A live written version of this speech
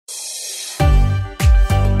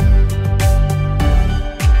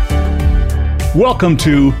Welcome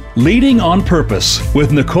to Leading on Purpose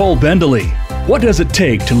with Nicole Bendaly. What does it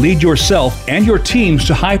take to lead yourself and your teams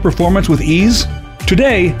to high performance with ease?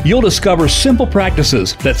 Today, you'll discover simple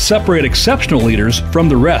practices that separate exceptional leaders from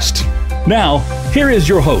the rest. Now, here is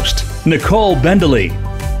your host, Nicole Bendaly.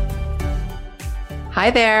 Hi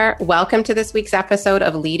there. Welcome to this week's episode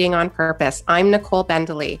of Leading on Purpose. I'm Nicole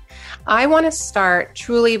Bendaly. I want to start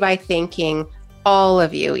truly by thanking all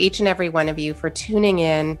of you, each and every one of you, for tuning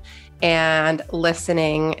in and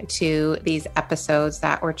listening to these episodes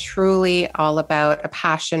that were truly all about a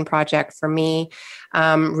passion project for me.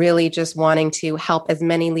 Really just wanting to help as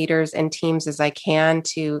many leaders and teams as I can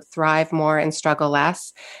to thrive more and struggle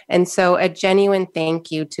less. And so a genuine thank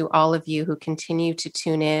you to all of you who continue to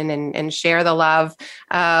tune in and share the love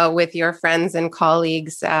with your friends and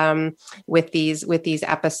colleagues with these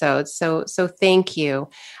episodes. So thank you.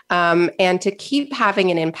 And to keep having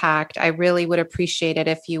an impact, I really would appreciate it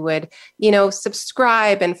if you would,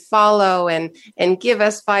 subscribe and follow and give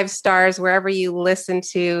us 5 stars wherever you listen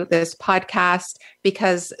to this podcast,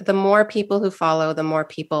 because the more people who follow, the more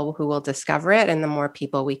people who will discover it and the more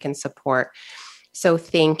people we can support. So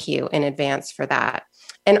thank you in advance for that.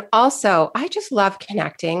 And also, I just love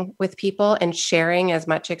connecting with people and sharing as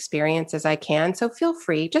much experience as I can. So feel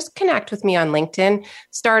free, just connect with me on LinkedIn,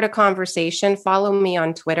 start a conversation, follow me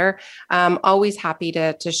on Twitter. Always happy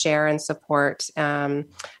to share and support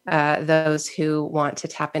those who want to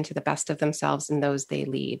tap into the best of themselves and those they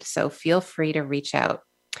lead. So feel free to reach out.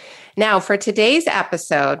 Now, for today's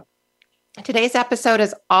episode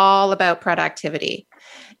is all about productivity.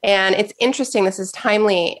 And it's interesting. This is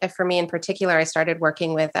timely for me in particular. I started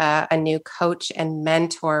working with a new coach and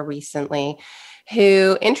mentor recently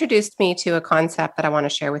who introduced me to a concept that I want to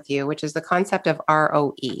share with you, which is the concept of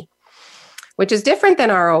ROE, which is different than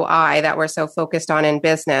ROI that we're so focused on in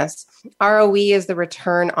business. ROE is the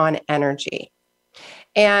return on energy.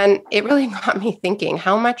 And it really got me thinking,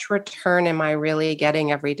 how much return am I really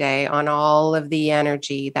getting every day on all of the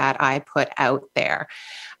energy that I put out there?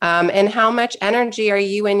 And how much energy are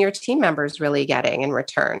you and your team members really getting in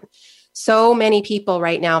return? So many people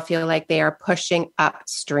right now feel like they are pushing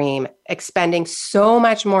upstream, expending so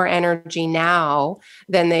much more energy now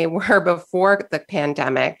than they were before the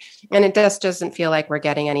pandemic. And it just doesn't feel like we're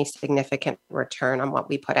getting any significant return on what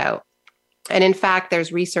we put out. And in fact,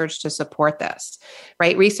 there's research to support this,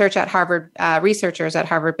 right? Researchers at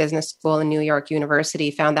Harvard Business School and New York University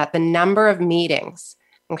found that the number of meetings,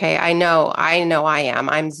 okay, I know I am.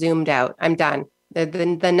 I'm zoomed out. I'm done.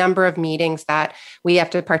 The number of meetings that we have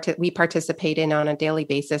to we participate in on a daily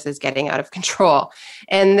basis is getting out of control.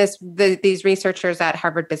 And these researchers at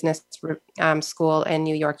Harvard Business School and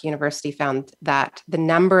New York University found that the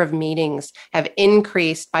number of meetings have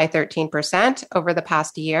increased by 13% over the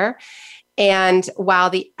past year. And while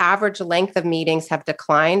the average length of meetings have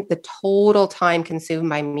declined, the total time consumed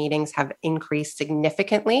by meetings have increased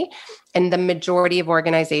significantly. And the majority of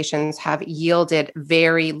organizations have yielded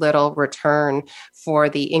very little return for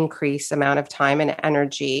the increased amount of time and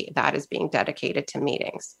energy that is being dedicated to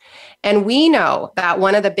meetings. And we know that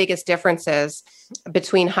one of the biggest differences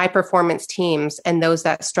between high performance teams and those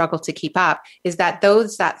that struggle to keep up is that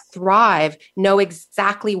those that thrive know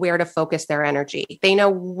exactly where to focus their energy. They know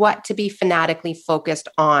what to be fanatically focused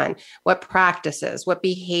on, what practices, what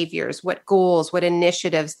behaviors, what goals, what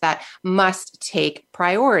initiatives that must take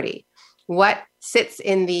priority. What sits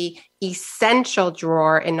in the essential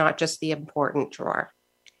drawer and not just the important drawer,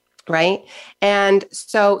 right? And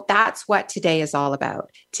so that's what today is all about.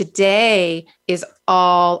 Today is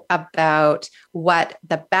all about what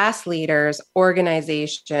the best leaders,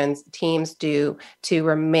 organizations, teams do to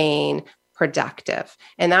remain productive.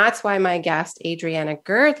 And that's why my guest, Adriana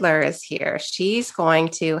Girdler, is here. She's going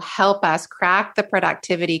to help us crack the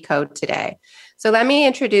productivity code today. So let me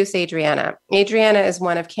introduce Adriana. Adriana is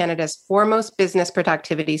one of Canada's foremost business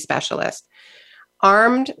productivity specialists.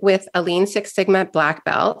 Armed with a Lean Six Sigma black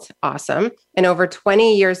belt, awesome, and over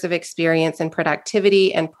 20 years of experience in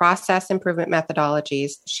productivity and process improvement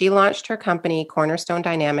methodologies, she launched her company, Cornerstone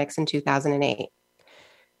Dynamics, in 2008.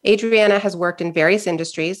 Adriana has worked in various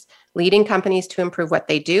industries, leading companies to improve what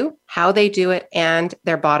they do, how they do it, and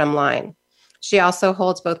their bottom line. She also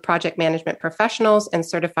holds both project management professionals and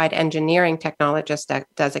certified engineering technologist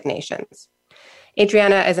designations.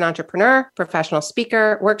 Adriana is an entrepreneur, professional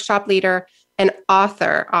speaker, workshop leader, and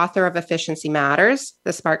author of Efficiency Matters,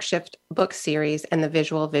 the Spark Shift book series, and the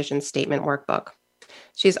Visual Vision Statement Workbook.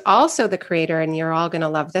 She's also the creator, and you're all going to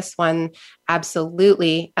love this one,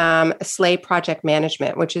 absolutely, Slay Project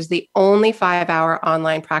Management, which is the only 5-hour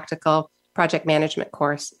online practical project management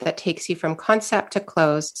course that takes you from concept to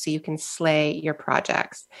close so you can slay your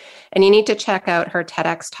projects. And you need to check out her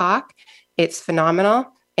TEDx talk. It's phenomenal.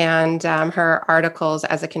 And her articles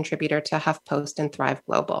as a contributor to HuffPost and Thrive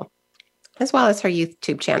Global, as well as her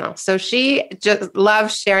YouTube channel. So she just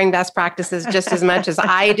loves sharing best practices just as much as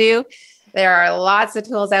I do. There are lots of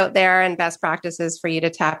tools out there and best practices for you to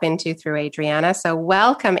tap into through Adriana. So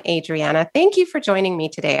welcome, Adriana. Thank you for joining me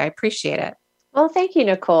today. I appreciate it. Well, thank you,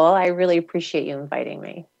 Nicole. I really appreciate you inviting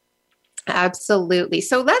me. Absolutely.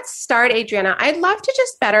 So let's start, Adriana. I'd love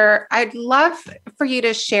for you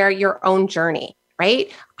to share your own journey, right?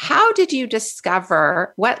 How did you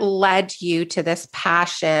discover what led you to this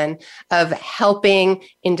passion of helping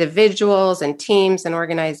individuals and teams and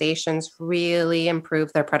organizations really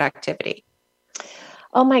improve their productivity?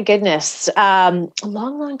 Oh my goodness. A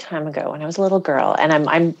long time ago when I was a little girl, and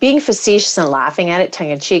I'm being facetious and laughing at it tongue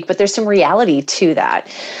in cheek, but there's some reality to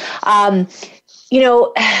that. I've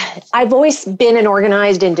always been an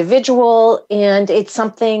organized individual, and it's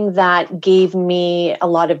something that gave me a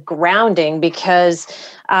lot of grounding because,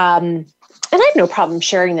 and I have no problem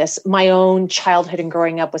sharing this, my own childhood and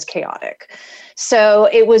growing up was chaotic. So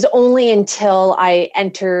it was only until I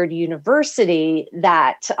entered university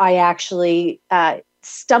that I actually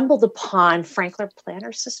stumbled upon Franklin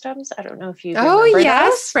Planner Systems. I don't know if you remember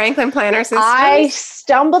yes, Franklin Planner Systems. I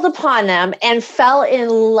stumbled upon them and fell in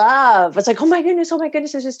love. It's like, oh my goodness,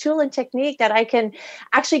 there's this tool and technique that I can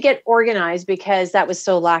actually get organized, because that was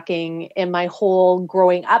so lacking in my whole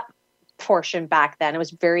growing up portion back then. It was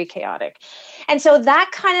very chaotic. And so that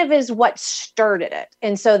kind of is what started it.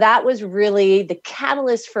 And so that was really the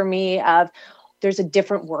catalyst for me of, there's a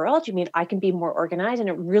different world. You mean I can be more organized? And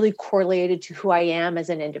it really correlated to who I am as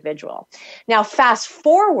an individual. Now, fast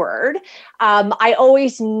forward, I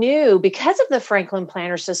always knew, because of the Franklin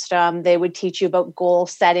Planner System, they would teach you about goal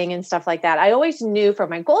setting and stuff like that. I always knew from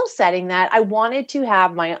my goal setting that I wanted to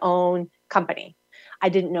have my own company. I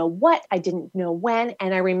didn't know what, I didn't know when.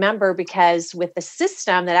 And I remember, because with the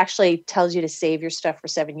system that actually tells you to save your stuff for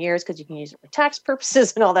 7 years, because you can use it for tax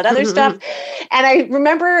purposes and all that other stuff. And I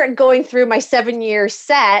remember going through my 7-year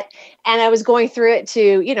set, and I was going through it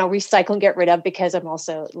to, recycle and get rid of, because I'm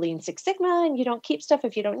also Lean Six Sigma, and you don't keep stuff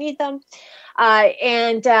if you don't need them.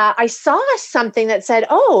 And I saw something that said,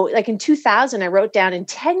 like in 2000, I wrote down, in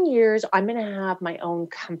 10 years, I'm going to have my own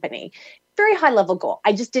company. Very high level goal.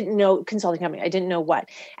 I just didn't know, consulting company. I didn't know what.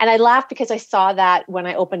 And I laughed because I saw that when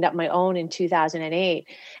I opened up my own in 2008.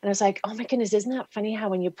 And I was like, oh my goodness, isn't that funny how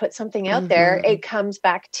when you put something out there, it comes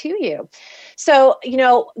back to you. So,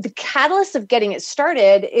 the catalyst of getting it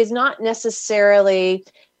started is not necessarily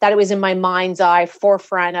that it was in my mind's eye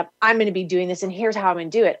forefront of, I'm going to be doing this and here's how I'm going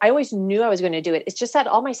to do it. I always knew I was going to do it. It's just that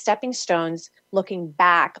all my stepping stones looking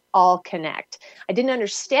back all connect. I didn't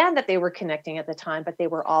understand that they were connecting at the time, but they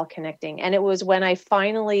were all connecting. And it was when I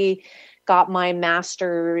finally got my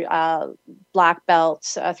master black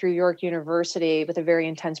belt through York University with a very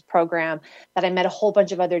intense program that I met a whole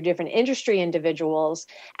bunch of other different industry individuals.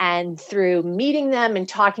 And through meeting them and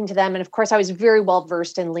talking to them, and of course I was very well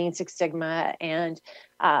versed in Lean Six Sigma and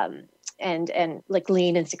like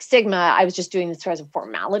Lean and Six Sigma, I was just doing this as a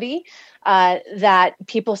formality, that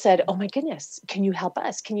people said, oh my goodness, can you help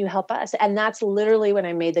us? Can you help us? And that's literally when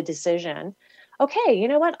I made the decision, okay, you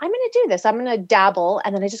know what? I'm going to do this. I'm going to dabble.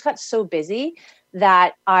 And then I just got so busy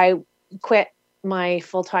that I quit my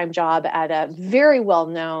full-time job at a very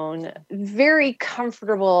well-known, very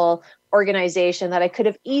comfortable organization that I could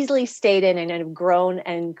have easily stayed in and have grown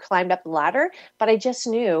and climbed up the ladder. But I just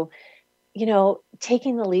knew,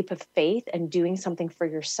 taking the leap of faith and doing something for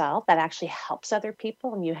yourself that actually helps other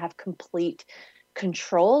people and you have complete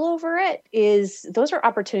control over it, those are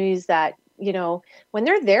opportunities that, when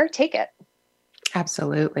they're there, take it.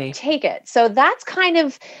 Absolutely. Take it. So that's kind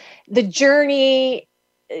of the journey,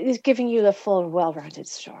 is giving you the full, well-rounded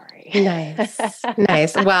story. Nice.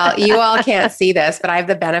 Nice. Well, you all can't see this, but I have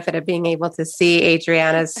the benefit of being able to see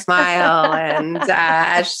Adriana's smile and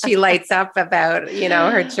as she lights up about,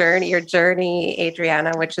 your journey,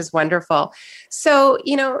 Adriana, which is wonderful. So,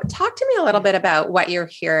 talk to me a little bit about what you're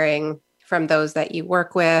hearing from those that you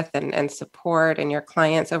work with and support and your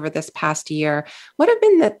clients over this past year. What have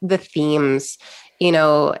been the themes,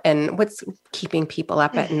 and what's keeping people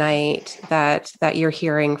up at night that you're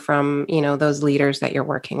hearing from, those leaders that you're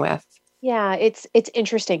working with? Yeah, it's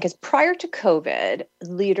interesting because prior to COVID,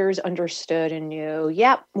 leaders understood and knew,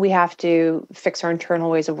 we have to fix our internal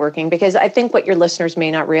ways of working. Because I think what your listeners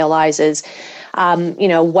may not realize is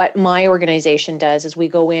What my organization does is we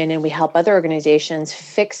go in and we help other organizations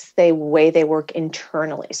fix the way they work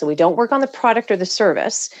internally. So we don't work on the product or the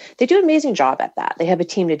service. They do an amazing job at that. They have a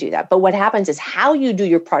team to do that. But what happens is how you do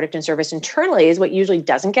your product and service internally is what usually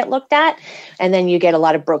doesn't get looked at. And then you get a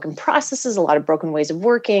lot of broken processes, a lot of broken ways of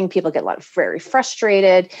working. People get very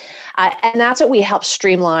frustrated. And that's what we help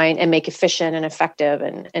streamline and make efficient and effective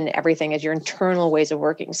and everything as your internal ways of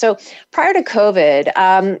working. So prior to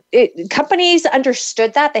COVID, companies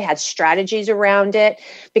understood that. They had strategies around it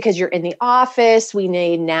because you're in the office. We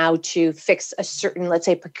need now to fix a certain, let's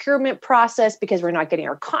say, procurement process because we're not getting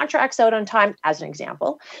our contracts out on time, as an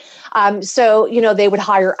example. So they would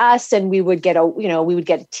hire us and we would get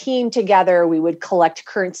a team together. We would collect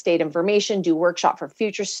current state information, do workshop for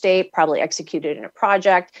future state, probably execute it in a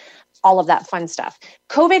project, all of that fun stuff.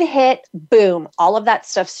 COVID hit, boom, all of that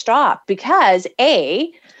stuff stopped because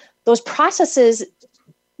those processes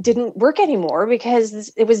didn't work anymore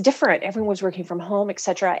because it was different. Everyone was working from home, et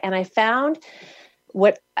cetera. And I found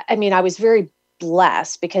I was very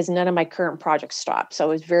blessed because none of my current projects stopped. So I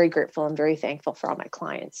was very grateful and very thankful for all my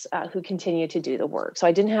clients who continue to do the work. So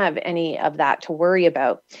I didn't have any of that to worry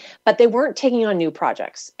about, but they weren't taking on new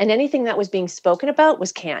projects. And anything that was being spoken about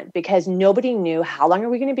was canned because nobody knew how long are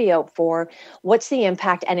we going to be out for, what's the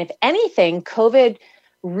impact. And if anything, COVID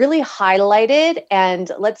really highlighted,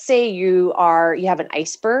 and let's say you have an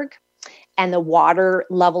iceberg and the water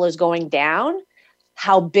level is going down,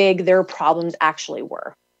 how big their problems actually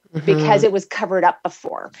were. Because it was covered up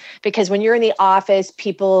before. Because when you're in the office,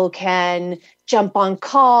 people can jump on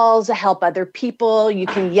calls, help other people. You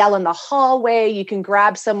can yell in the hallway. You can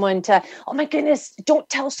grab someone to, oh my goodness, don't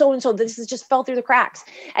tell so-and-so, this has just fell through the cracks.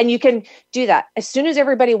 And you can do that. As soon as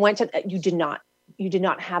everybody went to, you did not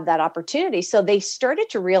have that opportunity. So they started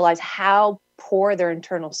to realize how poor their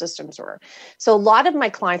internal systems were. So a lot of my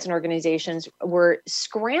clients and organizations were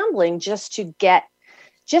scrambling just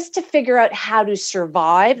to figure out how to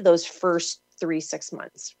survive those first 3-6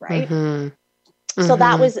 months, right? So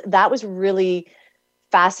that was really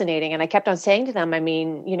fascinating. And I kept on saying to them, when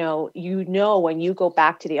you go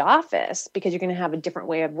back to the office, because you're going to have a different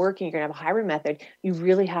way of working, you're going to have a hybrid method, you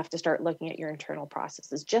really have to start looking at your internal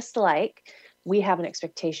processes. Just like we have an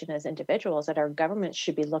expectation as individuals that our government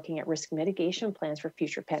should be looking at risk mitigation plans for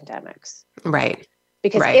future pandemics. Right.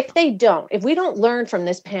 Because if we don't learn from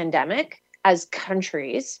this pandemic, as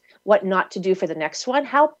countries, what not to do for the next one,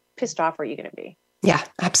 how pissed off are you going to be? Yeah,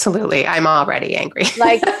 absolutely. I'm already angry.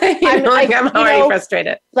 I'm already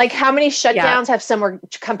frustrated. Like how many shutdowns have some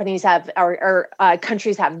companies have or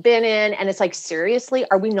countries have been in? And it's like, seriously,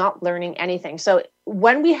 are we not learning anything? So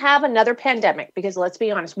when we have another pandemic, because let's be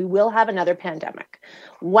honest, we will have another pandemic.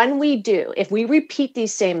 When we do, if we repeat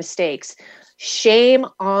these same mistakes, shame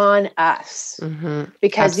on us,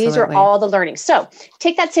 because these are all the learnings. So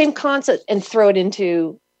take that same concept and throw it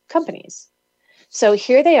into companies. So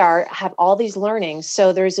here they have all these learnings.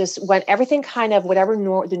 So there's this, when everything kind of, whatever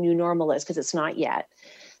the new normal is, because it's not yet,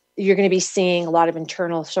 you're going to be seeing a lot of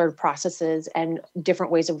internal sort of processes and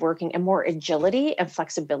different ways of working and more agility and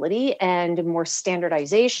flexibility and more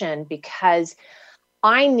standardization, because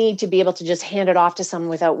I need to be able to just hand it off to someone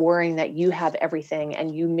without worrying that you have everything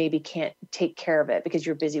and you maybe can't take care of it because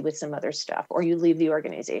you're busy with some other stuff or you leave the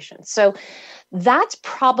organization. So that's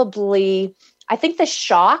probably, I think, the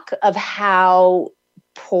shock of how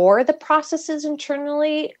poor the processes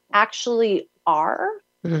internally actually are.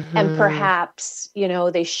 And perhaps,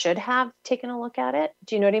 they should have taken a look at it.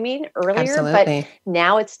 Do you know what I mean? Earlier, Absolutely. But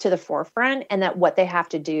now it's to the forefront, and that what they have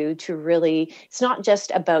to do to really, it's not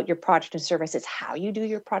just about your product and service, it's how you do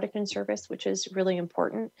your product and service, which is really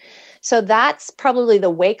important. So that's probably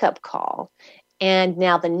the wake-up call. And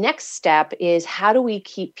now the next step is, how do we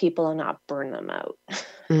keep people and not burn them out?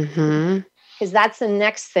 Because that's the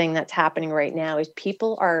next thing that's happening right now, is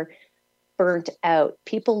people are burnt out.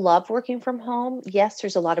 People love working from home. Yes,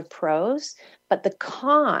 there's a lot of pros, but the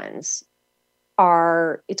cons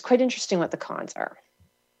are, it's quite interesting what the cons are.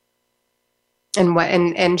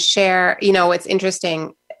 And share, it's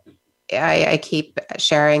interesting. I keep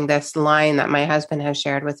sharing this line that my husband has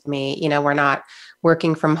shared with me. We're not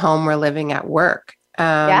working from home, we're living at work.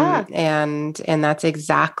 And that's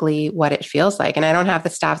exactly what it feels like. And I don't have the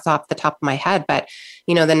stats off the top of my head, but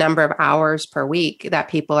the number of hours per week that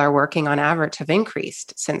people are working on average have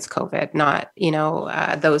increased since COVID. Not,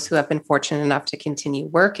 those who have been fortunate enough to continue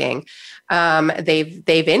working,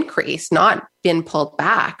 they've increased, not been pulled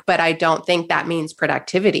back. But I don't think that means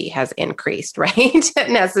productivity has increased, right?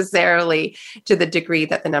 Necessarily to the degree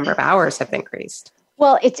that the number of hours have increased.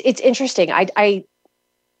 Well, it's interesting.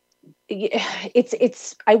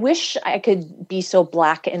 I wish I could be so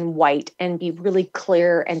black and white and be really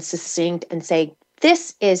clear and succinct and say,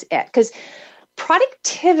 this is it. Because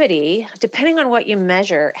productivity, depending on what you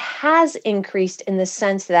measure, has increased in the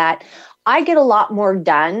sense that I get a lot more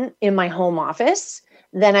done in my home office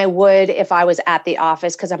than I would if I was at the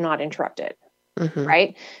office because I'm not interrupted. Mm-hmm.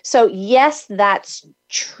 Right? So yes, that's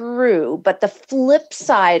true. But the flip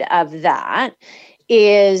side of that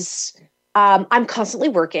is I'm constantly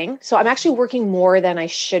working. So I'm actually working more than I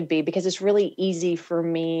should be because it's really easy for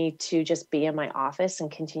me to just be in my office and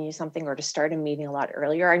continue something or to start a meeting a lot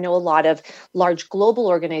earlier. I know a lot of large global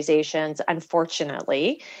organizations,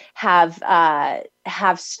 unfortunately, have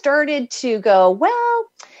started to go, well,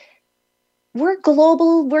 we're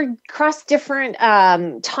global, we're across different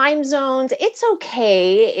time zones. It's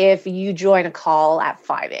okay if you join a call at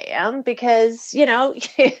 5 a.m. because,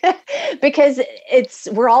 because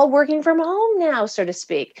we're all working from home now, so to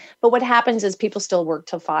speak. But what happens is people still work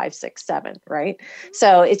till 5, 6, 7, right?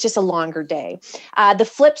 So it's just a longer day. The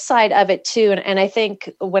flip side of it too, and I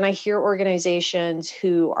think when I hear organizations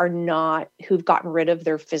who've gotten rid of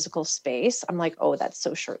their physical space, I'm like, oh, that's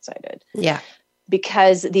so short-sighted. Yeah.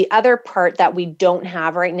 Because the other part that we don't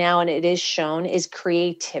have right now, and it is shown, is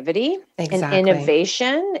creativity. Exactly. And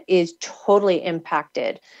innovation is totally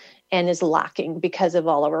impacted and is lacking because of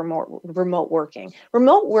all of our remote working.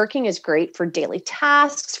 Remote working is great for daily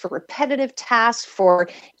tasks, for repetitive tasks, for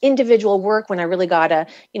individual work when I really got to,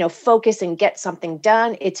 focus and get something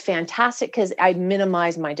done. It's fantastic because I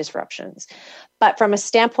minimize my disruptions. But from a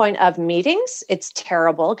standpoint of meetings, it's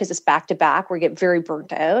terrible because it's back to back. We get very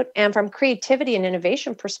burnt out. And from creativity and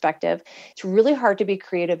innovation perspective, it's really hard to be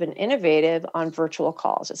creative and innovative on virtual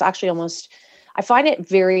calls. It's actually I find it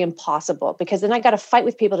very impossible because then I got to fight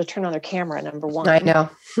with people to turn on their camera, number one. I know.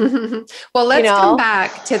 Well, let's come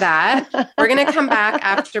back to that. We're going to come back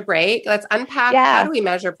after break. Let's unpack how do we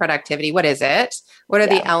measure productivity? What is it? What are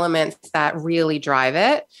the elements that really drive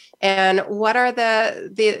it? And what are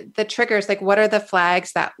the triggers? Like, what are the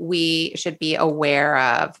flags that we should be aware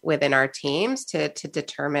of within our teams to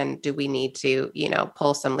determine, do we need to,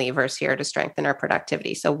 pull some levers here to strengthen our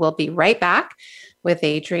productivity? So we'll be right back with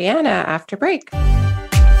Adriana after break.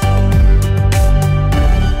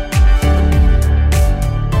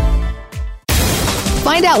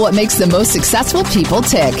 Find out what makes the most successful people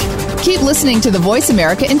tick. Keep listening to the Voice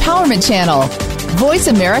America Empowerment Channel.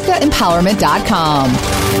 VoiceAmericaEmpowerment.com.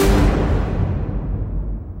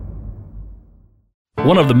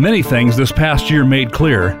 One of the many things this past year made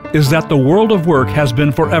clear is that the world of work has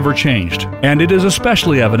been forever changed, and it is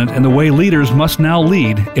especially evident in the way leaders must now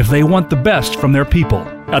lead if they want the best from their people.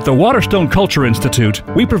 At the Waterstone Culture Institute,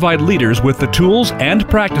 we provide leaders with the tools and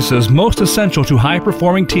practices most essential to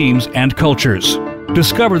high-performing teams and cultures.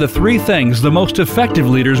 Discover the 3 things the most effective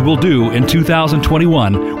leaders will do in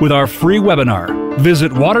 2021 with our free webinar.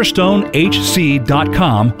 Visit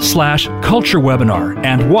waterstonehc.com/culture webinar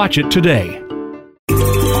and watch it today.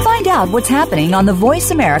 Find out what's happening on the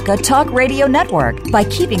Voice America Talk Radio Network by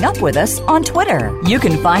keeping up with us on Twitter. You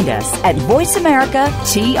can find us at Voice America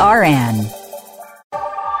TRN.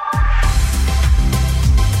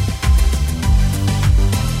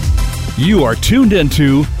 You are tuned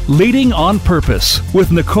into Leading on Purpose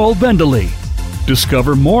with Nicole Bendalee.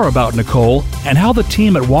 Discover more about Nicole and how the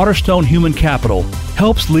team at Waterstone Human Capital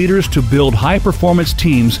helps leaders to build high-performance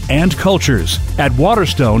teams and cultures at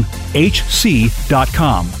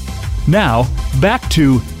waterstonehc.com. Now, back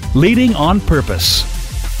to Leading on Purpose.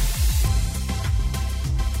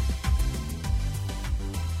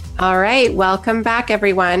 All right, welcome back,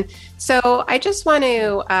 everyone. So I just want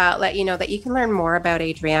to let you know that you can learn more about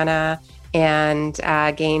Adriana and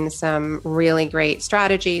gain some really great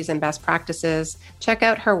strategies and best practices. Check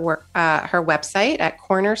out her website at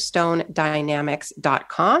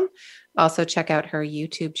cornerstonedynamics.com. Also check out her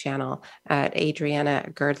YouTube channel at Adriana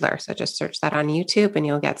Girdler. So just search that on YouTube and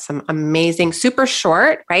you'll get some amazing, super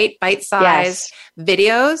short, right? Bite-sized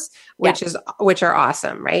videos, which are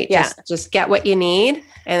awesome, right? Yeah. Just get what you need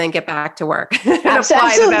and then get back to work and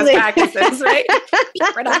apply the best practices, right? Be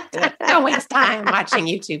productive. Don't waste time watching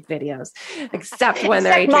YouTube videos, except when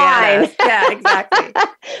they're Adriana. Mine. Yeah, exactly.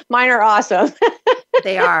 Mine are awesome.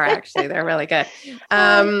 They are actually. They're really good.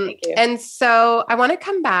 Thank you. And so I want to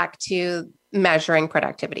come back to measuring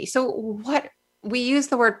productivity. So what we use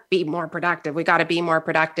the word be more productive. We got to be more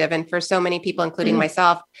productive. And for so many people, including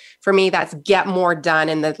myself, for me, that's get more done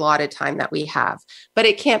in the allotted time that we have. But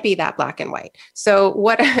it can't be that black and white. So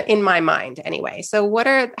what, in my mind anyway,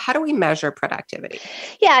 how do we measure productivity?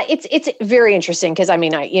 Yeah, it's very interesting because I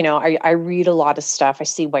read a lot of stuff. I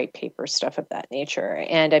see white paper stuff of that nature.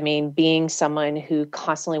 And I mean, being someone who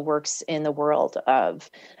constantly works in the world of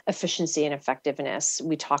efficiency and effectiveness,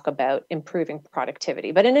 we talk about improving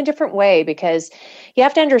productivity, but in a different way, because you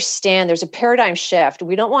have to understand there's a paradigm shift.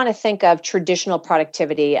 We don't want to think of traditional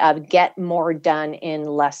productivity of get more done in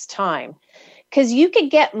less time, because you could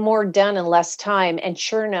get more done in less time and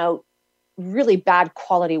churn out really bad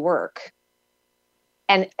quality work.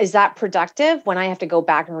 And is that productive when I have to go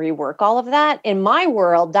back and rework all of that? In my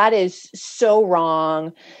world, that is so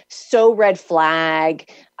wrong, so red flag.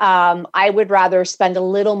 I would rather spend a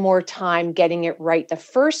little more time getting it right the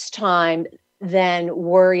first time than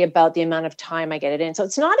worry about the amount of time I get it in. So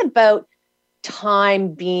it's not about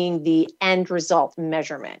time being the end result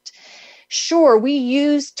measurement. Sure, we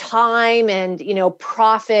use time and,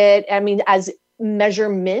 profit, as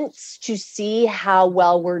measurements to see how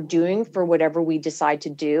well we're doing for whatever we decide to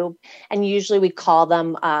do. And usually we call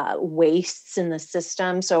them wastes in the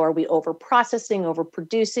system. So are we over processing, over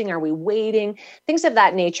producing? Are we waiting? Things of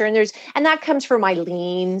that nature. And that comes from my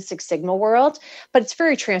Lean Six Sigma world, but it's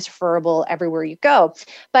very transferable everywhere you go.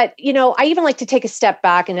 But, I even like to take a step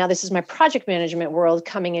back, and now this is my project management world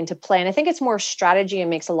coming into play. And I think it's more strategy and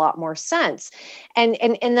makes a lot more sense. And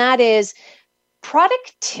that is,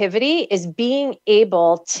 productivity is being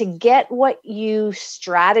able to get what you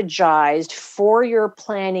strategized for your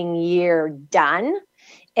planning year done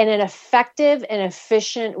in an effective and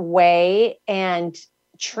efficient way and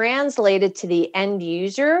translated to the end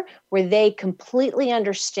user where they completely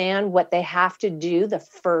understand what they have to do the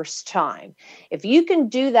first time. If you can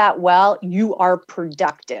do that well, you are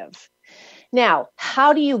productive. Now,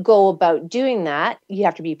 how do you go about doing that? You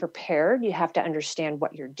have to be prepared. You have to understand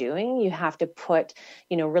what you're doing. You have to put,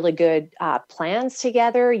 really good plans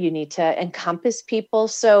together. You need to encompass people.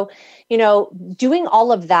 So, doing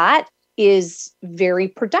all of that is very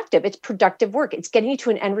productive. It's productive work. It's getting you to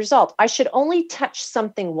an end result. I should only touch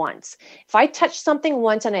something once. If I touch something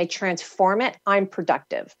once and I transform it, I'm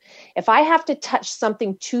productive. If I have to touch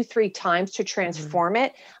something 2-3 times to transform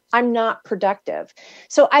it, I'm not productive.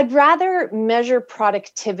 So I'd rather measure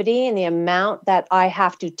productivity in the amount that I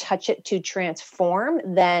have to touch it to transform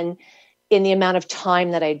than in the amount of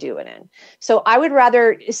time that I do it in. So I would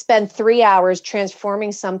rather spend 3 hours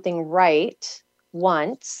transforming something right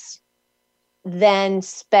once than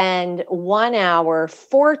spend 1 hour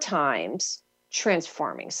 4 times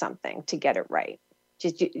transforming something to get it right.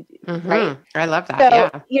 Right? I love that.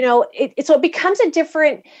 So, yeah. So it becomes a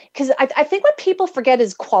different, because I think what people forget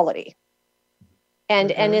is quality. And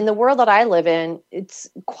in the world that I live in, it's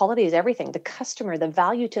quality is everything. The customer, the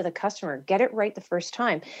value to the customer, get it right the first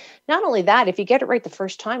time. Not only that, if you get it right the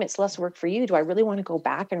first time, it's less work for you. Do I really want to go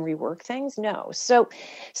back and rework things? No. So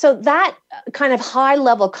that kind of high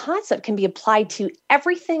level concept can be applied to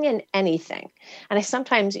everything and anything. And I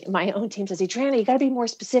sometimes, my own team says, Adriana, you got to be more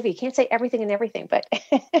specific. You can't say everything and everything, but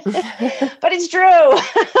it's true.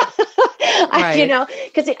 Right.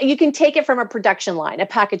 Because you can take it from a production line, a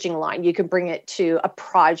packaging line. You can bring it to a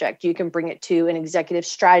project. You can bring it to an executive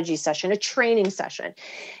strategy session, a training session.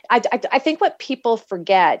 I think what people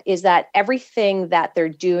forget is that everything that they're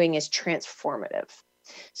doing is transformative.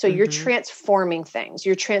 So you're transforming things.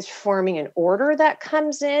 You're transforming an order that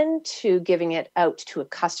comes in to giving it out to a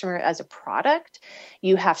customer as a product.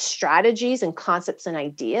 You have strategies and concepts and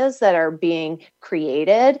ideas that are being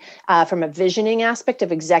created from a visioning aspect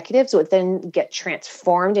of executives, would then get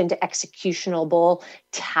transformed into executionable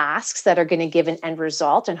tasks that are going to give an end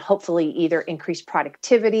result and hopefully either increase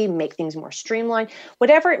productivity, make things more streamlined,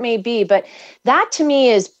 whatever it may be. But that to me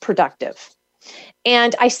is productive.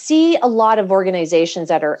 And I see a lot of organizations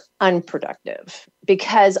that are unproductive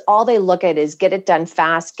because all they look at is get it done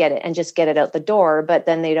fast, get it, and just get it out the door. But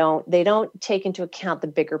then they don't take into account the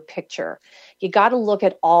bigger picture. You got to look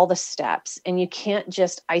at all the steps, and you can't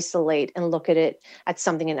just isolate and look at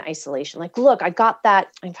something in isolation. Like, look, I got that.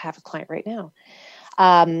 I have a client right now.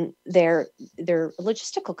 They're a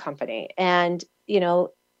logistical company, and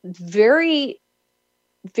very,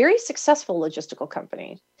 very successful logistical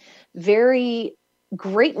company. Very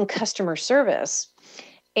great in customer service.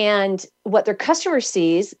 And what their customer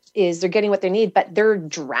sees is they're getting what they need, but they're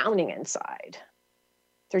drowning inside.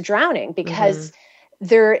 They're drowning because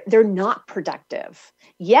they're not productive.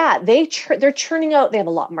 Yeah, they're churning out. They have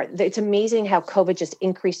a lot more. It's amazing how COVID just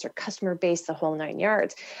increased their customer base, the whole 9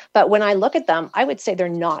 yards. But when I look at them, I would say they're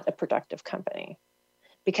not a productive company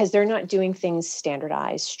because they're not doing things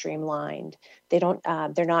standardized, streamlined. They're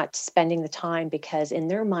not spending the time because in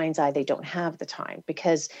their mind's eye, they don't have the time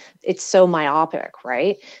because it's so myopic,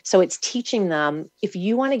 right? So it's teaching them, if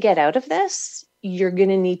you want to get out of this, you're going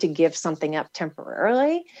to need to give something up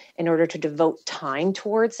temporarily in order to devote time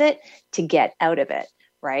towards it to get out of it,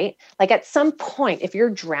 right? Like at some point, if you're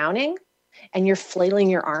drowning and you're flailing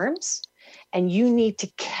your arms and you need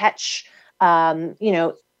to catch,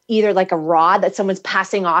 either like a rod that someone's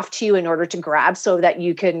passing off to you in order to grab so that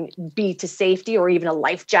you can be to safety, or even a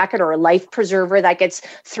life jacket or a life preserver that gets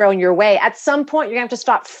thrown your way, at some point, you're going to have to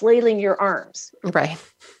stop flailing your arms. Right.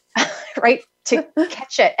 Right? To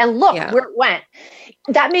catch it and look where it went.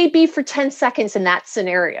 That may be for 10 seconds in that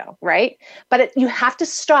scenario, right? But you have to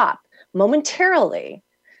stop momentarily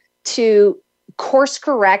to course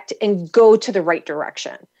correct and go to the right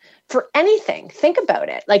direction. For anything, think about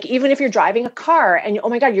it. Like even if you're driving a car and oh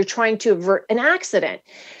my God, you're trying to avert an accident,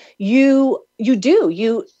 you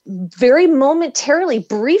very momentarily,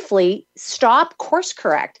 briefly stop, course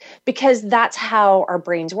correct, because that's how our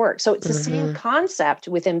brains work. So it's the same concept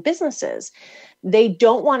within businesses. They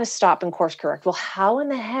don't want to stop and course correct. Well, how in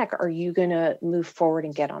the heck are you going to move forward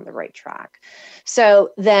and get on the right track? So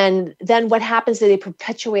then what happens is they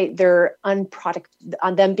perpetuate their on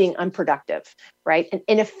them being unproductive, right? And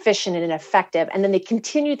inefficient and ineffective. And then they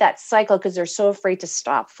continue that cycle because they're so afraid to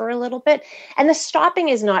stop for a little bit. And the stopping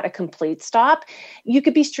is not a complete stop. You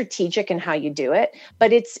could be strategic in how you do it,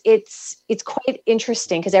 but it's quite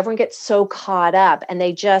interesting because everyone gets so caught up and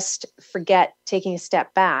they just forget taking a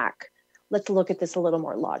step back. Let's look at this a little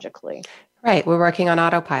more logically. Right. We're working on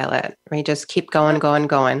autopilot. We just keep going,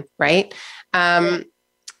 right?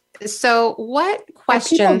 So what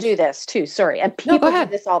questions? People do this too. Sorry. And people do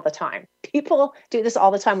this all the time. People do this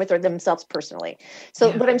all the time with themselves personally.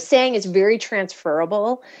 So what I'm saying is very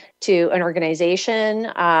transferable to an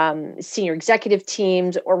organization, senior executive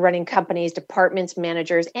teams, or running companies, departments,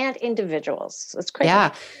 managers, and individuals. That's crazy.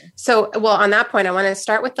 Yeah. So, well, on that point, I want to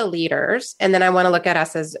start with the leaders, and then I want to look at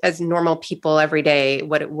us as normal people every day.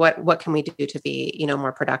 What can we do to be,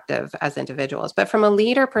 more productive as individuals? But from a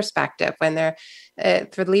leader perspective, when they're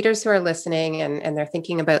for leaders who are listening and they're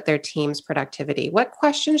thinking about their team's productivity, what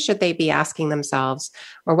questions should they be asking themselves,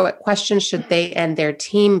 or what questions should they and their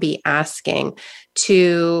team be asking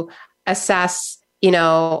to assess,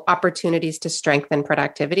 opportunities to strengthen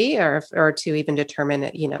productivity or to even determine,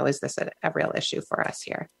 is this a real issue for us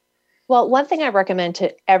here? Well, one thing I recommend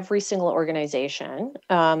to every single organization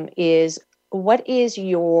is, what is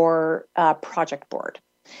your project board?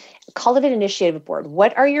 Call it an initiative board.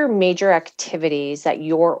 What are your major activities that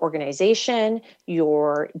your organization,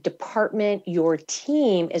 your department, your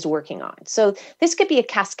team is working on? So this could be a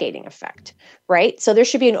cascading effect, right? So there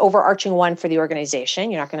should be an overarching one for the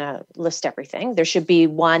organization. You're not going to list everything. There should be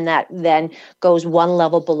one that then goes one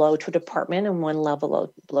level below to a department and one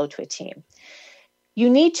level below to a team. You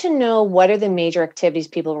need to know what are the major activities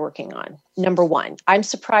people are working on. Number one, I'm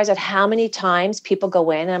surprised at how many times people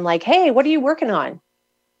go in and I'm like, hey, what are you working on?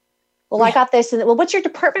 Well, I got this. And well, what's your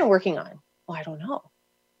department working on? Well, I don't know.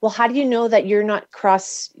 Well, how do you know that you're not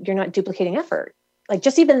duplicating effort? Like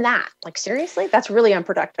just even that, like seriously, that's really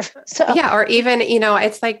unproductive. So yeah. Or even,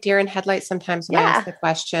 it's like deer in headlights sometimes when I ask the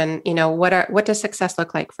question, what does success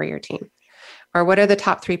look like for your team? Or what are the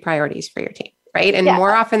top 3 priorities for your team? Right. And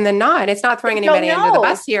more often than not, it's not throwing anybody under the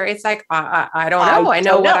bus here. It's like, I don't know. I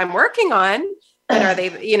know what I'm working on. And are they,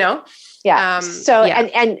 Yeah.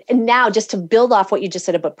 And now just to build off what you just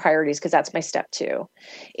said about priorities, because that's my step 2,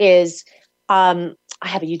 is I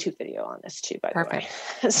have a YouTube video on this too, by the way.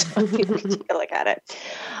 So people can take a look at it.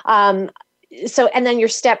 And then your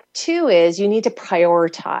step 2 is you need to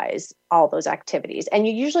prioritize all those activities. And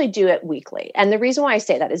you usually do it weekly. And the reason why I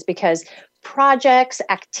say that is because projects,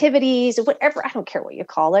 activities, whatever, I don't care what you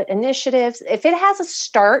call it, initiatives, if it has a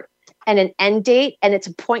start and an end date, and it's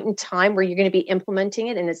a point in time where you're going to be implementing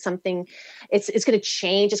it, and it's something, it's going to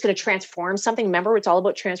change, it's going to transform something. Remember, it's all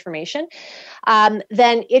about transformation.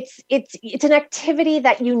 Then it's an activity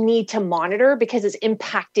that you need to monitor because it's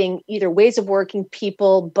impacting either ways of working,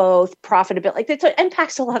 people, both profitability. Like it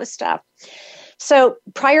impacts a lot of stuff. So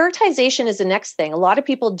prioritization is the next thing. A lot of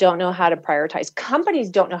people don't know how to prioritize. Companies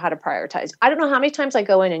don't know how to prioritize. I don't know how many times I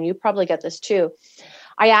go in, and you probably get this too.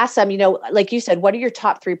 I ask them, like you said, what are your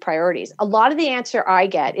top 3 priorities? A lot of the answer I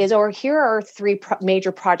get is, or here are 3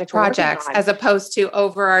 major projects we're working on. As opposed to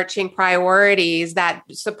overarching priorities that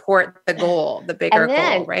support the goal, the bigger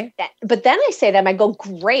goal, right? But then I say to them, I go,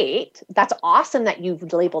 great. That's awesome that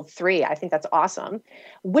you've labeled 3. I think that's awesome.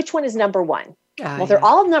 Which one is number 1? They're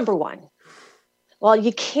all number 1. Well,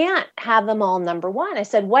 you can't have them all number 1. I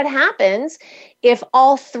said, what happens if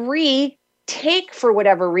all 3 take, for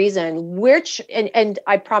whatever reason, and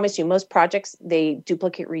I promise you, most projects, they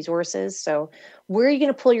duplicate resources. So where are you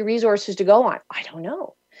going to pull your resources to go on? I don't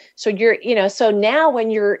know. So so now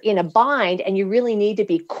when you're in a bind and you really need to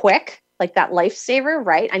be quick, like that lifesaver,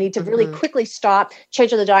 right? I need to really quickly stop,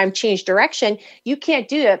 change the dime, change direction. You can't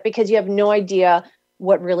do it because you have no idea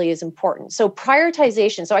what really is important. So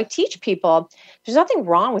prioritization. So I teach people, there's nothing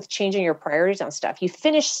wrong with changing your priorities on stuff. You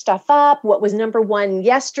finish stuff up. What was number 1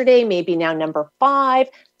 yesterday, maybe now number 5.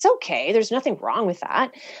 It's okay. There's nothing wrong with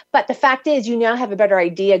that. But the fact is, you now have a better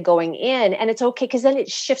idea going in, and it's okay because then it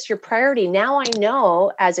shifts your priority. Now I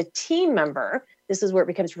know as a team member, this is where it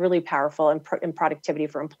becomes really powerful in productivity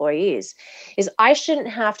for employees, is I shouldn't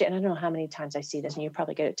have to, and I don't know how many times I see this, and you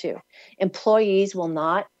probably get it too. Employees will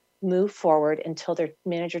not move forward until their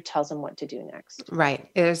manager tells them what to do next. Right.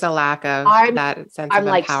 There's a lack of that sense of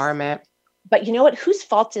empowerment. But you know what? Whose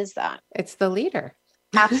fault is that? It's the leader.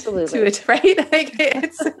 Absolutely. Right? Like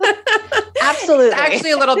it's absolutely. It's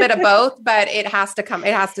actually a little bit of both, but it has to start with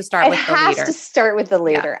the leader. It has to start with the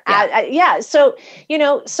leader. Yeah. So,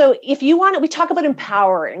 so if you want we talk about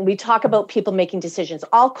empowering, we talk about people making decisions.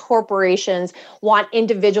 All corporations want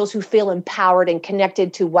individuals who feel empowered and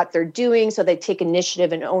connected to what they're doing, so they take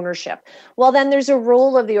initiative and ownership. Well, then there's a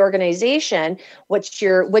role of the organization. What's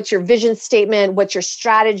your vision statement? What's your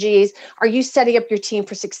strategies? Are you setting up your team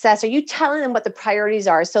for success? Are you telling them what the priorities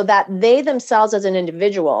are so that they themselves as an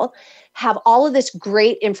individual have all of this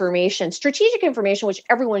great information, strategic information, which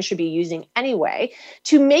everyone should be using anyway,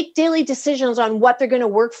 to make daily decisions on what they're going to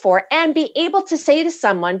work for and be able to say to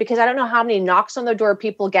someone, because I don't know how many knocks on the door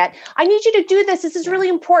people get, I need you to do this. This is really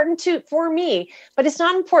important for me, but it's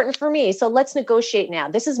not important for me. So let's negotiate now.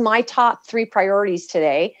 This is my top 3 priorities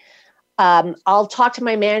today. I'll talk to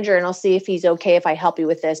my manager and I'll see if he's okay if I help you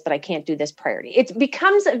with this, but I can't do this priority. It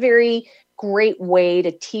becomes a very great way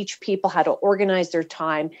to teach people how to organize their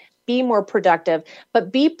time, be more productive,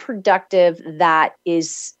 but be productive that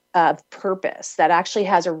is of purpose, that actually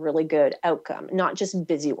has a really good outcome, not just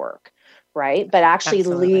busy work, right? But actually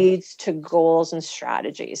Absolutely. leads to goals and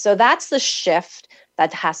strategies. So that's the shift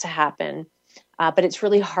that has to happen. But it's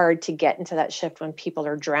really hard to get into that shift when people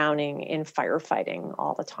are drowning in firefighting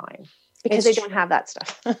all the time, because they don't have that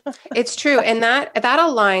stuff. It's true. And that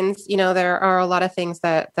aligns, there are a lot of things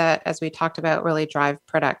that, as we talked about, really drive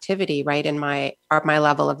productivity, right? And my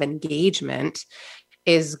level of engagement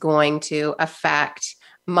is going to affect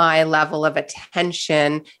my level of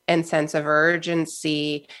attention and sense of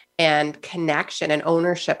urgency and connection and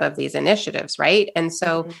ownership of these initiatives, right? And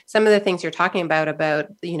so some of the things you're talking about,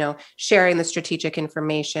 sharing the strategic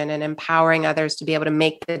information and empowering others to be able to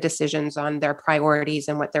make the decisions on their priorities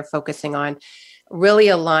and what they're focusing on really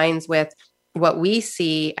aligns with what we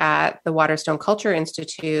see at the Waterstone Culture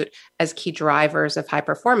Institute as key drivers of high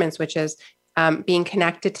performance, which is being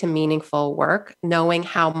connected to meaningful work, knowing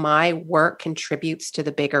how my work contributes to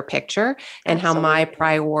the bigger picture and how my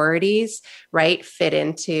priorities, right, fit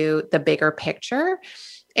into the bigger picture,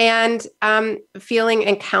 and feeling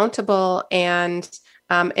accountable and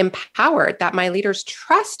empowered that my leaders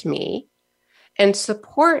trust me and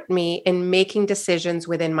support me in making decisions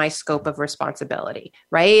within my scope of responsibility,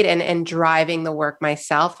 right? And driving the work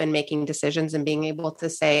myself and making decisions and being able to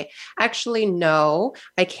say, actually, no,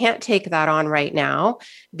 I can't take that on right now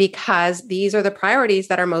because these are the priorities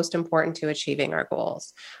that are most important to achieving our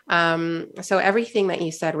goals. So everything that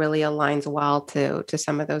you said really aligns well to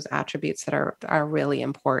some of those attributes that are really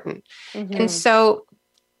important. Mm-hmm. And so,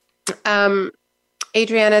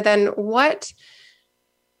 Adriana, then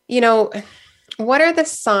what are the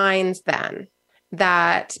signs then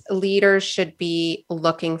that leaders should be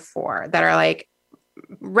looking for that are like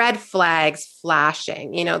red flags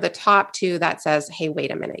flashing, the top 2 that says, hey, wait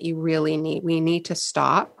a minute, we need to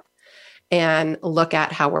stop and look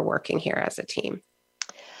at how we're working here as a team?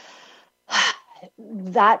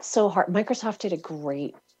 That's so hard. Microsoft did a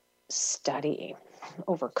great study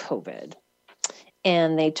over COVID.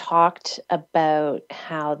 And they talked about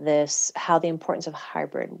how the importance of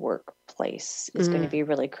hybrid workplace is going to be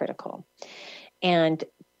really critical. And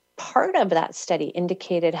part of that study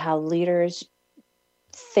indicated how leaders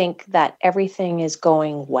think that everything is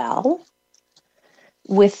going well,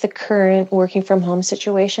 with the current working from home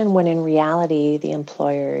situation, when in reality, the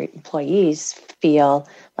employees feel,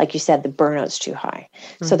 like you said, the burnout's too high.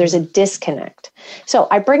 Mm-hmm. So there's a disconnect. So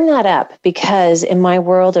I bring that up because in my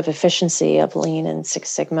world of efficiency, of Lean and Six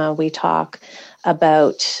Sigma, we talk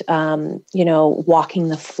about, walking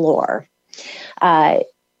the floor. To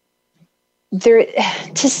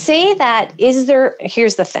say that,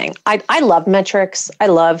 here's the thing. I love metrics. I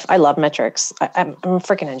love metrics. I'm a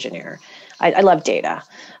freaking engineer. I love data.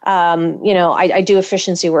 I do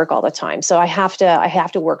efficiency work all the time. So I have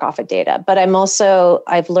to work off of data, but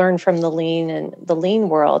I've learned from the lean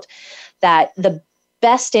world that the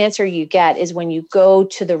best answer you get is when you go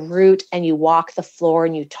to the root and you walk the floor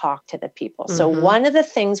and you talk to the people. Mm-hmm. So one of the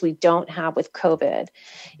things we don't have with COVID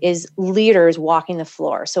is leaders walking the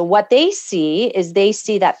floor. So what they see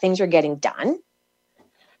that things are getting done.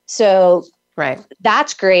 So right.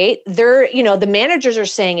 That's great. The managers are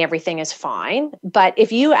saying everything is fine, but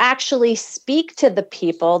if you actually speak to the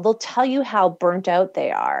people, they'll tell you how burnt out they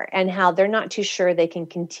are and how they're not too sure they can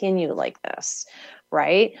continue like this.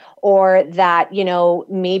 Right? Or that,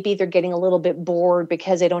 maybe they're getting a little bit bored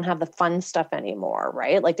because they don't have the fun stuff anymore,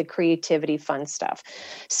 right? Like the creativity fun stuff.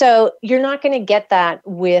 So you're not going to get that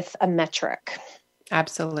with a metric.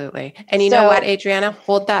 Absolutely. And you know what, Adriana,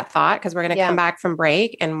 hold that thought because we're going to come back from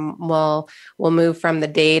break and we'll move from the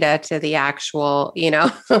data to the actual, hearing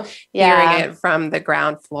it from the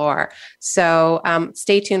ground floor. So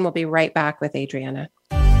stay tuned. We'll be right back with Adriana.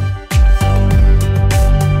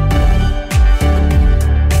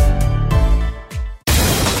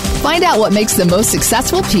 Find out what makes the most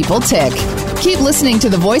successful people tick. Keep listening to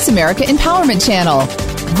the Voice America Empowerment Channel.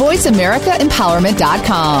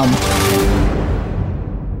 VoiceAmericaEmpowerment.com.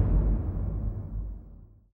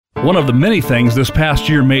 One of the many things this past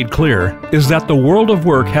year made clear is that the world of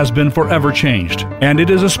work has been forever changed, and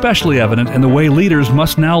it is especially evident in the way leaders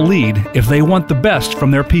must now lead if they want the best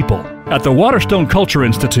from their people. At the Waterstone Culture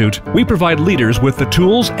Institute, we provide leaders with the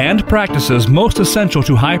tools and practices most essential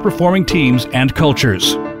to high-performing teams and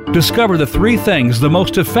cultures. Discover the 3 things the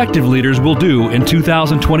most effective leaders will do in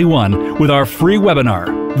 2021 with our free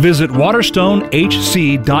webinar. Visit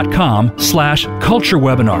waterstonehc.com/culture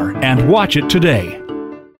webinar and watch it today.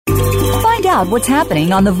 Find out what's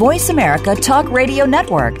happening on the Voice America Talk Radio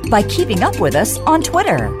Network by keeping up with us on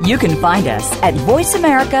Twitter. You can find us at Voice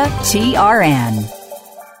America TRN.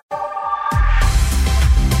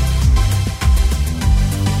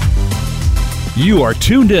 You are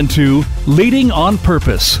tuned into Leading on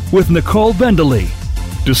Purpose with Nicole Bendalee.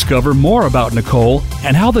 Discover more about Nicole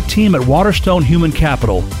and how the team at Waterstone Human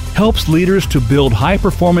Capital helps leaders to build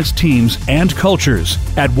high-performance teams and cultures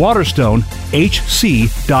at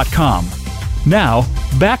waterstonehc.com. Now,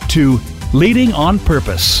 back to Leading on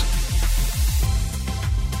Purpose.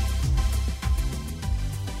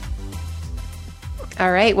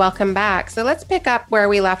 All right, welcome back. So let's pick up where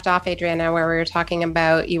we left off, Adriana, where we were talking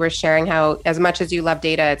about, you were sharing how as much as you love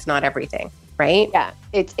data, it's not everything, right? Yeah,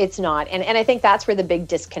 it's not. And I think that's where the big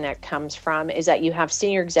disconnect comes from, is that you have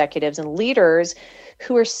senior executives and leaders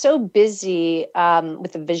who are so busy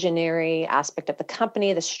with the visionary aspect of the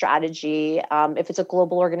company, the strategy, if it's a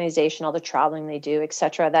global organization, all the traveling they do, et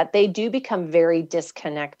cetera, that they do become very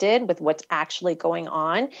disconnected with what's actually going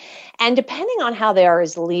on. And depending on how they are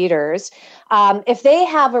as leaders, if they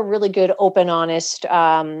have a really good, open, honest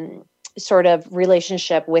sort of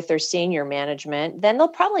relationship with their senior management, then they'll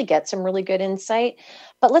probably get some really good insight.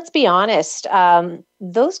 But let's be honest,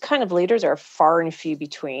 those kind of leaders are far and few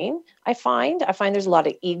between. I find there's a lot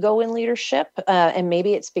of ego in leadership, and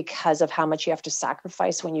maybe it's because of how much you have to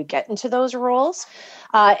sacrifice when you get into those roles,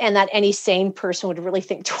 and that any sane person would really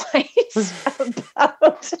think twice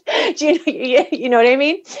about. You know what I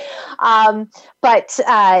mean?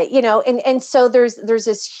 And so there's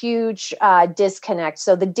this huge disconnect.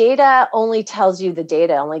 So the data only tells you the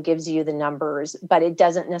data, only gives you the numbers, but it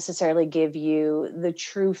doesn't necessarily give you the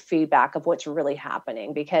true feedback of what's really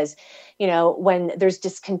happening. Because, when there's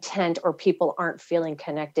discontent or people aren't feeling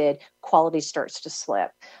connected, quality starts to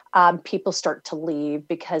slip. People start to leave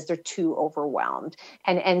because they're too overwhelmed.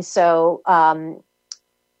 And so,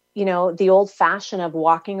 the old fashion of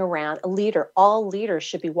walking around, all leaders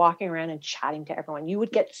should be walking around and chatting to everyone. You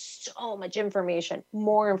would get so much information,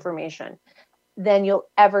 more information than you'll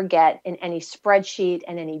ever get in any spreadsheet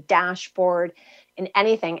and any dashboard in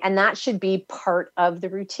anything. And that should be part of the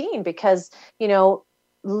routine because,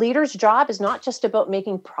 leaders' job is not just about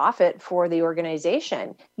making profit for the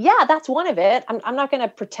organization. Yeah, that's one of it. I'm not going to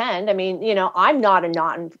pretend. I mean, I'm not a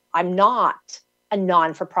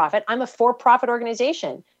non-for-profit. I'm a for-profit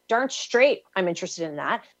organization. Darn straight, I'm interested in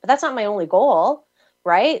that. But that's not my only goal.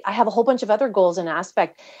 right? I have a whole bunch of other goals and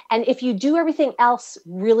aspect. And if you do everything else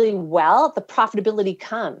really well, the profitability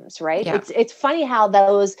comes, right? Yeah. It's funny how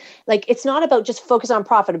those, like, it's not about just focus on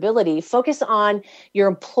profitability, focus on your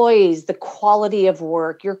employees, the quality of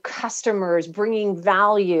work, your customers, bringing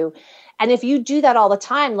value. And if you do that all the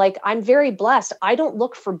time, like, I'm very blessed. I don't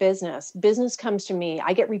look for business. Business comes to me.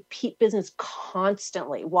 I get repeat business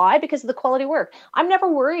constantly. Why? Because of the quality work. I'm never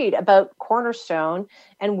worried about Cornerstone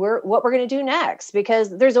and what we're going to do next,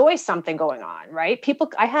 because there's always something going on, right?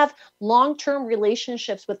 I have long-term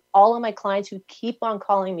relationships with all of my clients who keep on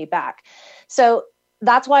calling me back. So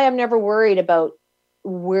that's why I'm never worried about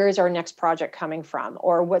where's our next project coming from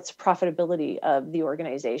or what's profitability of the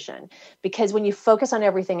organization. Because when you focus on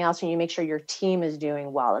everything else and you make sure your team is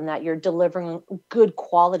doing well and that you're delivering good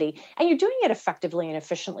quality and you're doing it effectively and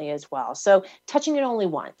efficiently as well. So touching it only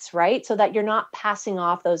once, right? So that you're not passing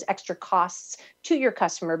off those extra costs to your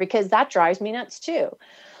customer, because that drives me nuts too,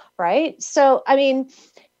 right? So, I mean,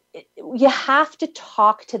 you have to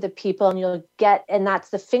talk to the people and that's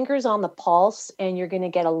the fingers on the pulse, and you're going to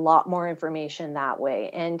get a lot more information that way.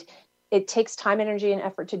 And it takes time, energy, and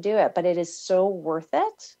effort to do it, but it is so worth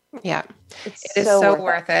it. Yeah, it is so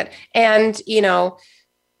worth it. And,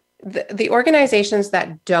 the organizations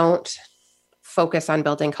that don't focus on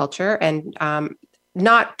building culture and,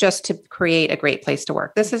 not just to create a great place to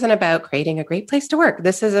work. This isn't about creating a great place to work.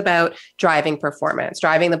 This is about driving performance,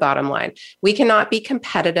 driving the bottom line. We cannot be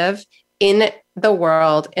competitive in the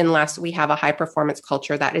world unless we have a high performance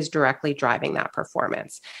culture that is directly driving that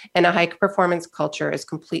performance. And a high performance culture is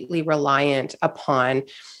completely reliant upon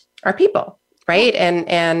our people, right?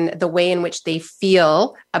 And the way in which they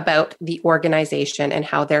feel about the organization and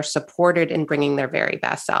how they're supported in bringing their very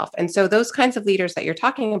best self. And so those kinds of leaders that you're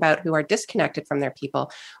talking about who are disconnected from their people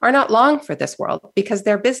are not long for this world, because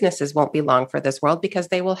their businesses won't be long for this world, because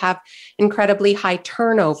they will have incredibly high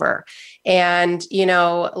turnover and,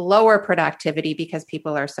 lower productivity because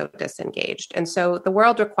people are so disengaged. And so the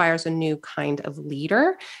world requires a new kind of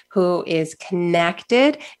leader who is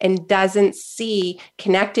connected and doesn't see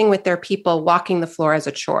connecting with their people, walking the floor as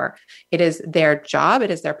a chore. It is their job.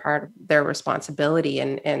 It is their part of their responsibility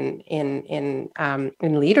in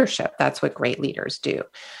leadership. That's what great leaders do.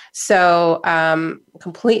 So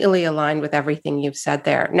completely aligned with everything you've said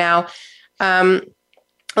there. Now,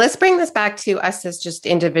 let's bring this back to us as just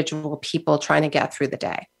individual people trying to get through the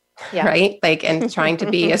day, right? And trying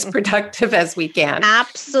to be as productive as we can.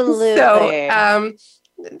 Absolutely. So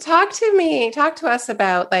talk to us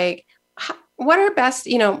about what are best,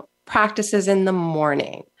 practices in the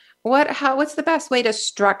morning? What's the best way to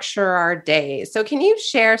structure our days? So can you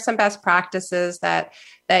share some best practices that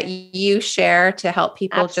you share to help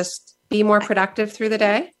people just be more productive through the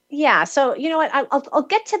day? Yeah. So, you know what, I'll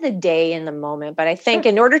get to the day in the moment, but I think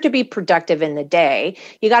in order to be productive in the day,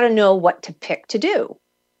 you got to know what to pick to do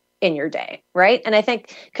in your day. Right. And I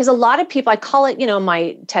think because a lot of people, I call it,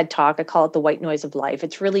 my TED Talk, I call it the white noise of life.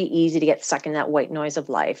 It's really easy to get stuck in that white noise of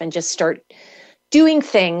life and just start doing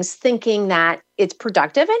things thinking that it's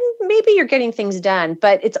productive and maybe you're getting things done,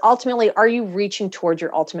 but it's ultimately, are you reaching towards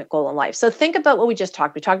your ultimate goal in life? So think about what we just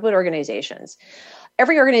talked. We talked about organizations.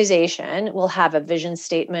 Every organization will have a vision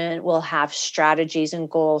statement, will have strategies and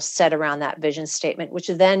goals set around that vision statement, which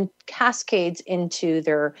then cascades into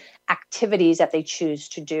their activities that they choose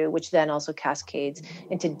to do, which then also cascades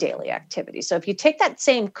into daily activities. So if you take that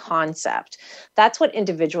same concept, that's what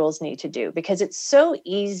individuals need to do, because it's so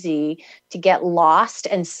easy to get lost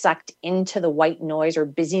and sucked into the white noise or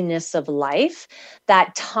busyness of life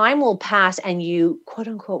that time will pass and you quote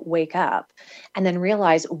unquote wake up and then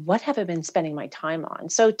realize, what have I been spending my time on?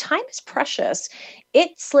 So time is precious.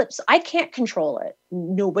 It slips. I can't control it.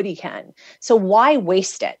 Nobody can. So why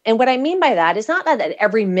waste it? And what I mean by that is not that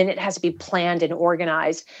every minute has to be planned and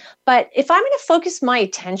organized, but if I'm going to focus my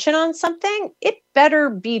attention on something, it better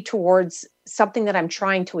be towards something that I'm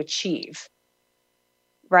trying to achieve,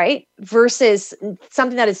 right? Versus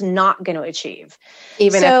something that is not going to achieve.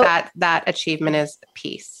 Even if that achievement is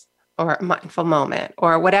peace or a mindful moment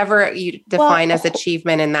or whatever you define as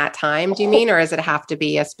achievement in that time, do you mean? Or does it have to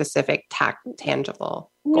be a specific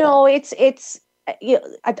tangible goal? No,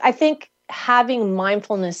 I think having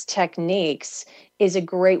mindfulness techniques is a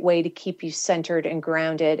great way to keep you centered and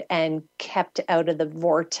grounded and kept out of the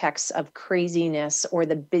vortex of craziness or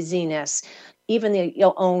the busyness, even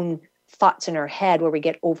your own thoughts in our head where we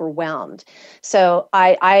get overwhelmed. So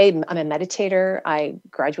I'm a meditator. I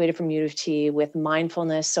graduated from U of T with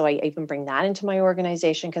mindfulness. So I even bring that into my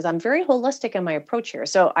organization because I'm very holistic in my approach here.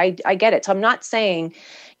 So I get it. So I'm not saying,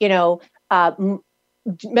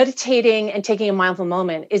 meditating and taking a mindful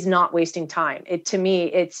moment is not wasting time. To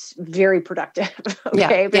me, it's very productive.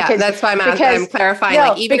 Okay. Yeah, that's why I'm clarifying. No,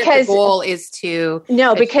 like even if the goal is to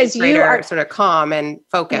because you are sort of calm and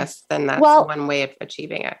focused, then that's one way of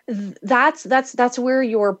achieving it. That's where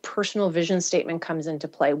your personal vision statement comes into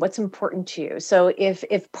play. What's important to you? So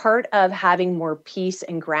if part of having more peace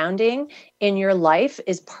and grounding in your life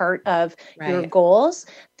is part of your goals,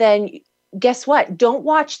 then guess what? Don't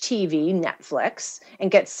watch TV, Netflix, and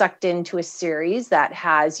get sucked into a series that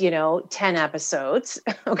has, 10 episodes,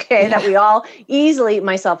 that we all easily,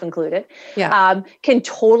 myself included, can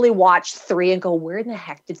totally watch 3 and go, where in the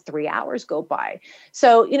heck did 3 hours go by?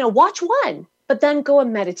 So, watch one, but then go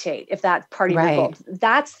and meditate if that's part of your goal.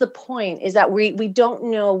 That's the point, is that we don't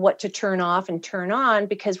know what to turn off and turn on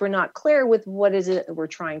because we're not clear with what is it we're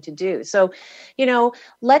trying to do. So,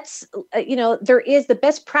 there is the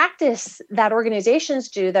best practice that organizations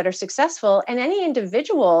do that are successful, and any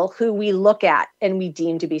individual who we look at and we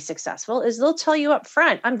deem to be successful is they'll tell you up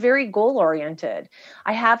front, I'm very goal oriented.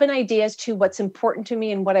 I have an idea as to what's important to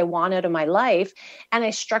me and what I want out of my life. And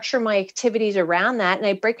I structure my activities around that, and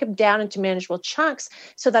I break them down into manageable chunks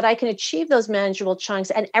so that I can achieve those manageable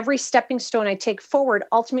chunks. And every stepping stone I take forward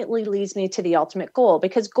ultimately leads me to the ultimate goal,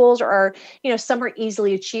 because goals are, some are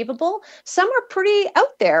easily achievable. Some are pretty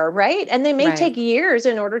out there, right? And they may take years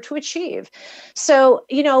in order to achieve. So,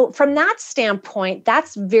 from that standpoint,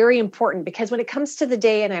 that's very important, because when it comes to the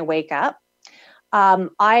day and I wake up,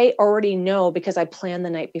 I already know, because I planned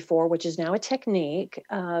the night before, which is now a technique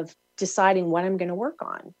of deciding what I'm going to work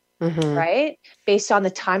on. Mm-hmm. Right? Based on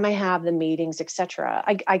the time I have, the meetings, etc.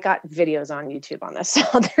 I got videos on YouTube on this. So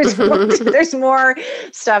there's more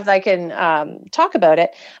stuff that I can talk about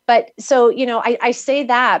it. But so, I say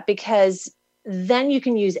that because then you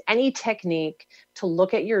can use any technique to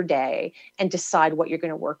look at your day and decide what you're going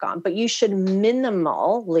to work on. But you should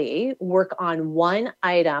minimally work on one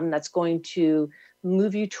item that's going to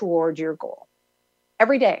move you toward your goal.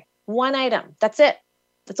 Every day, one item. That's it.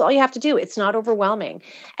 That's all you have to do. It's not overwhelming.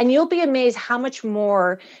 And you'll be amazed how much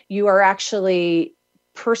more you are actually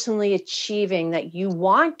personally achieving that you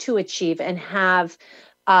want to achieve and have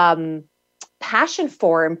passion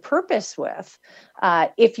for and purpose with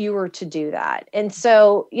if you were to do that. And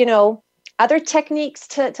so, other techniques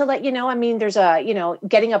to let you know, there's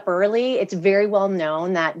getting up early. It's very well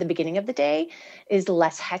known that the beginning of the day is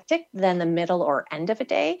less hectic than the middle or end of a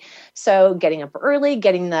day. So getting up early,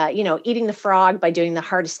 getting eating the frog by doing the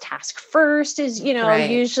hardest task first is,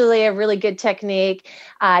 usually a really good technique.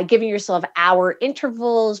 Giving yourself hour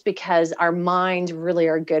intervals, because our minds really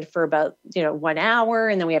are good for about, 1 hour.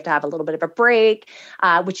 And then we have to have a little bit of a break,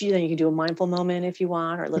 which then you can do a mindful moment if you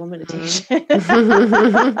want, or a little meditation.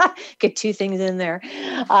 Get 2 things in there,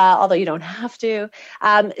 although you don't have to.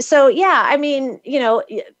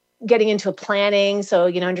 Getting into a planning. So,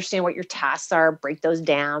 understand what your tasks are, break those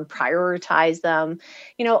down, prioritize them,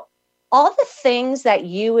 all the things that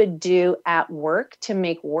you would do at work to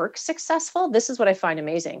make work successful. This is what I find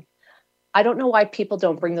amazing. I don't know why people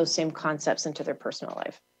don't bring those same concepts into their personal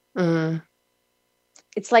life. Mm-hmm.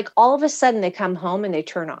 It's like all of a sudden they come home and they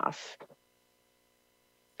turn off.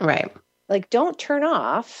 Right. Like, don't turn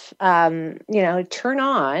off, turn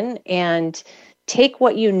on and take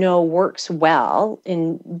what works well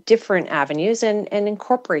in different avenues and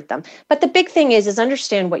incorporate them. But the big thing is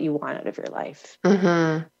understand what you want out of your life.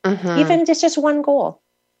 Mm-hmm. Mm-hmm. Even just one goal.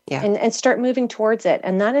 Yeah. And start moving towards it.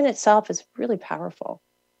 And that in itself is really powerful.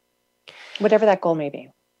 Whatever that goal may be.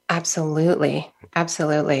 Absolutely.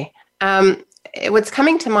 Absolutely. What's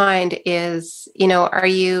coming to mind is, are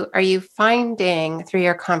you finding through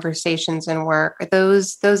your conversations and work,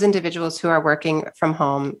 those individuals who are working from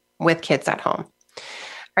home with kids at home,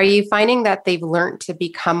 are you finding that they've learned to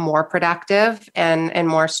become more productive and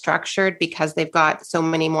more structured because they've got so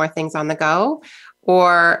many more things on the go?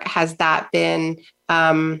 Or has that been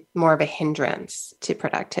more of a hindrance to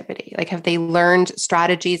productivity? Like, have they learned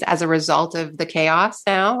strategies as a result of the chaos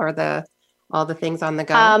now, or all the things on the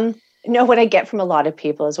go? No, what I get from a lot of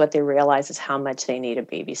people is what they realize is how much they need a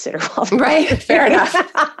babysitter. Right. Fair enough.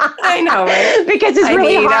 I know, right? Because it's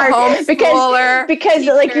really hard. Because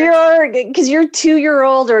like your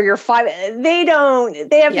 2-year-old or your 5, they have no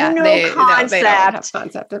concept. They don't have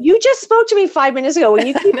concept of. You just spoke to me 5 minutes ago when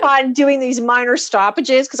you keep on doing these minor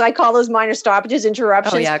stoppages, because I call those minor stoppages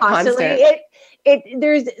interruptions constantly.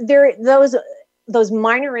 There's those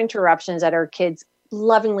minor interruptions that our kids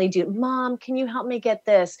lovingly do. Mom, can you help me get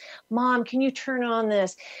this? Mom, can you turn on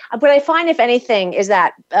this? What I find, if anything, is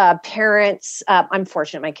that parents, I'm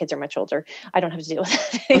fortunate my kids are much older. I don't have to deal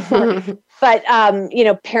with that anymore. But,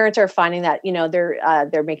 parents are finding that,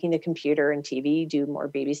 they're making the computer and TV do more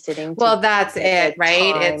babysitting. Well, that's it,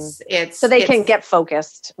 right? Time. It's so they can get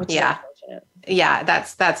focused. Which yeah. is unfortunate. Yeah,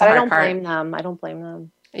 that's the I hard don't part. blame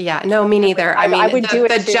them. Yeah, no, me neither. I mean, I would do it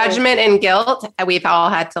the judgment and guilt, we've all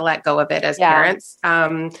had to let go of it as parents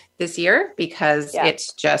this year, because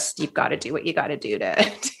it's just, you've got to do what you got to do to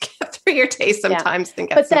get through your day sometimes and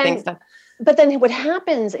get some things done. But then what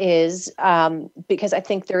happens is, because I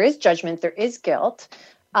think there is judgment, there is guilt,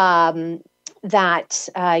 that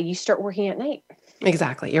you start working at night.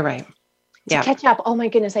 Exactly. You're right. To catch up. Oh my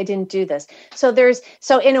goodness, I didn't do this. So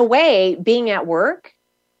in a way, being at work,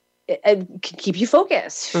 it can keep you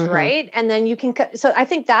focused, right? And then you can, so I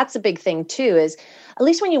think that's a big thing too, is at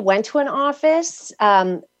least when you went to an office,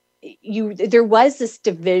 there was this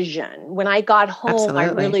division. When I got home, I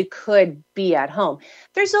really could be at home.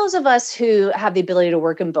 There's those of us who have the ability to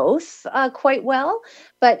work in both quite well,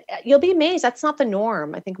 but you'll be amazed. That's not the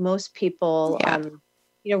norm. I think most people,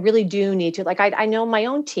 really do need to, like, I know my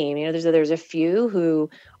own team, there's a few who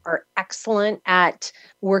are excellent at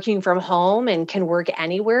working from home and can work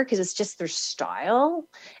anywhere because it's just their style.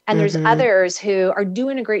 And there's others who are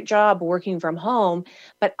doing a great job working from home,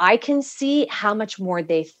 but I can see how much more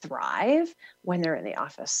they thrive when they're in the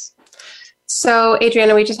office. So,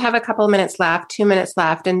 Adriana, we just have a couple of minutes left, 2 minutes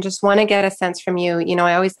left, and just want to get a sense from you.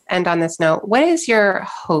 I always end on this note. What is your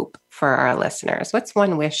hope for our listeners? What's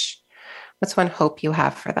one wish? What's one hope you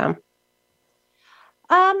have for them?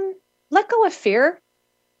 Let go of fear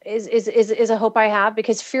is a hope I have,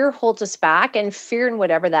 because fear holds us back, and fear in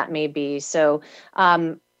whatever that may be. So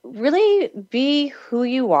really be who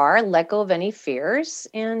you are, let go of any fears,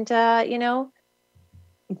 and,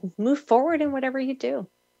 move forward in whatever you do.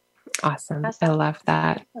 Awesome. I love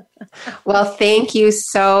that. Well, thank you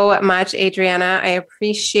so much, Adriana. I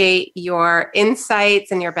appreciate your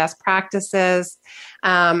insights and your best practices.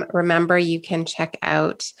 Remember, you can check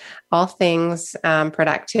out all things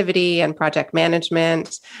productivity and project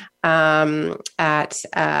management at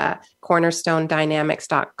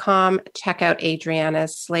cornerstonedynamics.com. Check out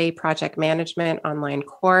Adriana's Slay Project Management online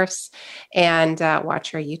course, and watch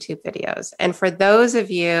her YouTube videos. And for those of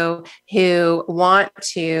you who want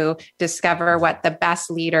to discover what the best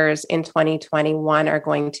leaders in 2021 are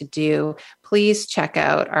going to do, please check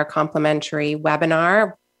out our complimentary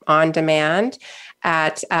webinar on demand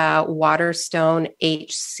at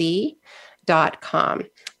waterstonehc.com.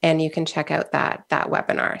 And you can check out that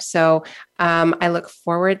webinar. So I look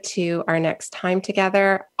forward to our next time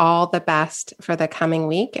together. All the best for the coming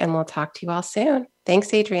week, and we'll talk to you all soon.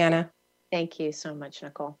 Thanks, Adriana. Thank you so much,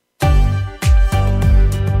 Nicole.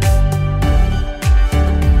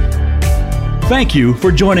 Thank you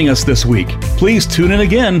for joining us this week. Please tune in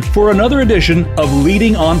again for another edition of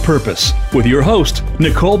Leading on Purpose with your host,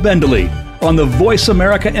 Nicole Bendley, on the Voice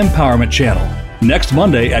America Empowerment Channel, next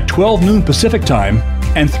Monday at 12 noon Pacific Time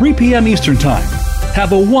and 3 p.m. Eastern Time.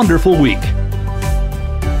 Have a wonderful week.